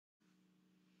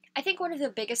I think one of the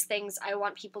biggest things I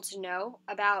want people to know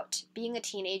about being a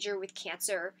teenager with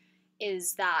cancer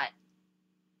is that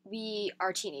we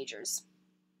are teenagers.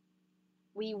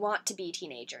 We want to be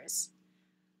teenagers.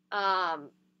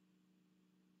 Um,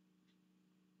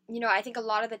 I think a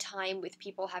lot of the time with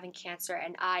people having cancer,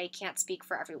 and I can't speak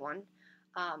for everyone,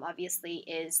 obviously,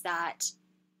 is that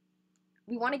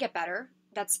we want to get better.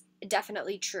 That's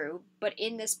definitely true. But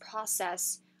in this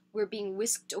process, we're being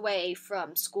whisked away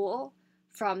from school,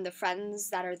 from the friends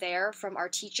that are there, from our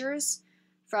teachers,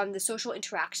 from the social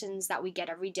interactions that we get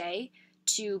every day,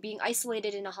 to being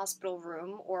isolated in a hospital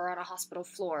room or on a hospital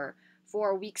floor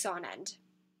for weeks on end.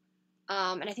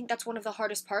 And I think that's one of the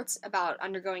hardest parts about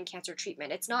undergoing cancer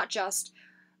treatment. It's not just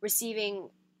receiving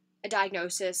a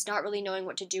diagnosis, not really knowing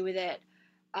what to do with it,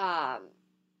 um,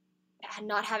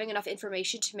 not having enough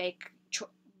information to make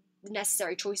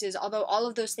necessary choices. Although all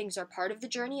of those things are part of the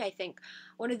journey, I think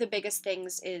one of the biggest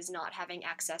things is not having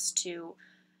access to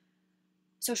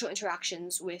social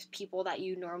interactions with people that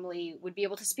you normally would be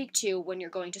able to speak to when you're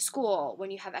going to school,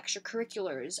 when you have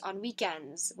extracurriculars on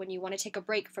weekends, when you want to take a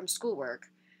break from schoolwork.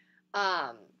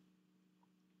 Um,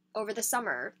 Over the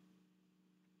summer,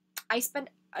 I spent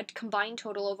a combined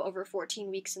total of over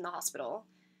 14 weeks in the hospital,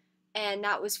 and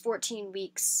that was 14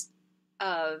 weeks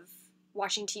of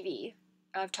watching TV,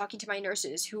 of talking to my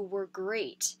nurses who were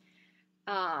great,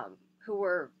 who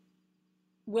were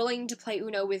willing to play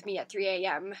Uno with me at 3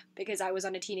 a.m. because I was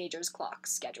on a teenager's clock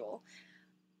schedule.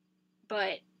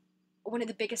 But one of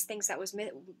the biggest things that was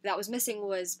missing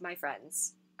was my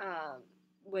friends,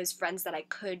 was friends that I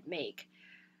could make.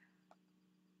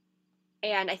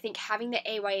 And I think having the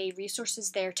AYA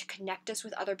resources there to connect us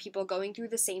with other people going through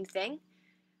the same thing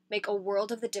make a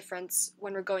world of the difference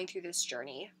when we're going through this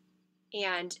journey.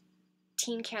 And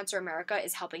Teen Cancer America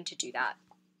is helping to do that.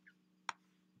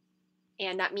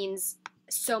 And that means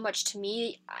so much to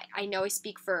me. I know I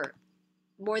speak for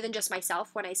more than just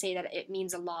myself when I say that it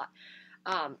means a lot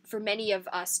for many of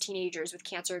us teenagers with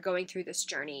cancer going through this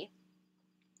journey,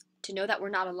 to know that we're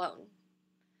not alone,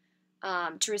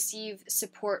 to receive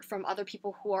support from other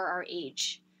people who are our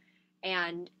age.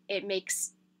 And it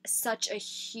makes such a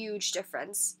huge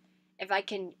difference if I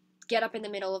can get up in the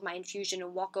middle of my infusion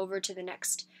and walk over to the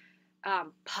next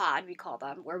pod, we call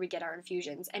them, where we get our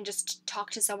infusions, and just talk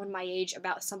to someone my age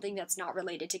about something that's not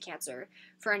related to cancer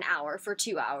for an hour, for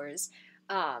 2 hours.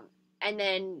 And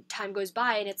then time goes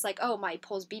by and it's like, oh, my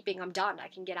pulse beeping, I'm done, I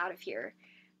can get out of here.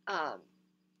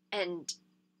 And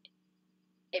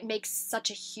it makes such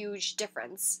a huge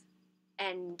difference.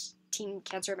 And Teen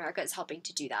Cancer America is helping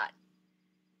to do that.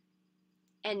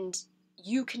 And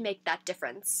you can make that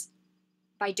difference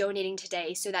by donating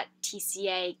today so that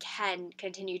TCA can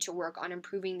continue to work on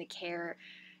improving the care,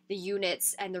 the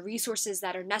units, and the resources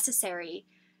that are necessary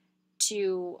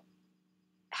to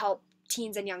help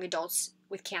teens and young adults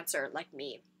with cancer like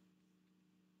me.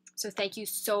 So thank you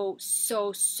so,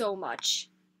 so, so much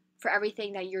for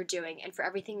everything that you're doing and for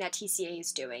everything that TCA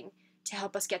is doing to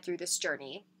help us get through this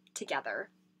journey together.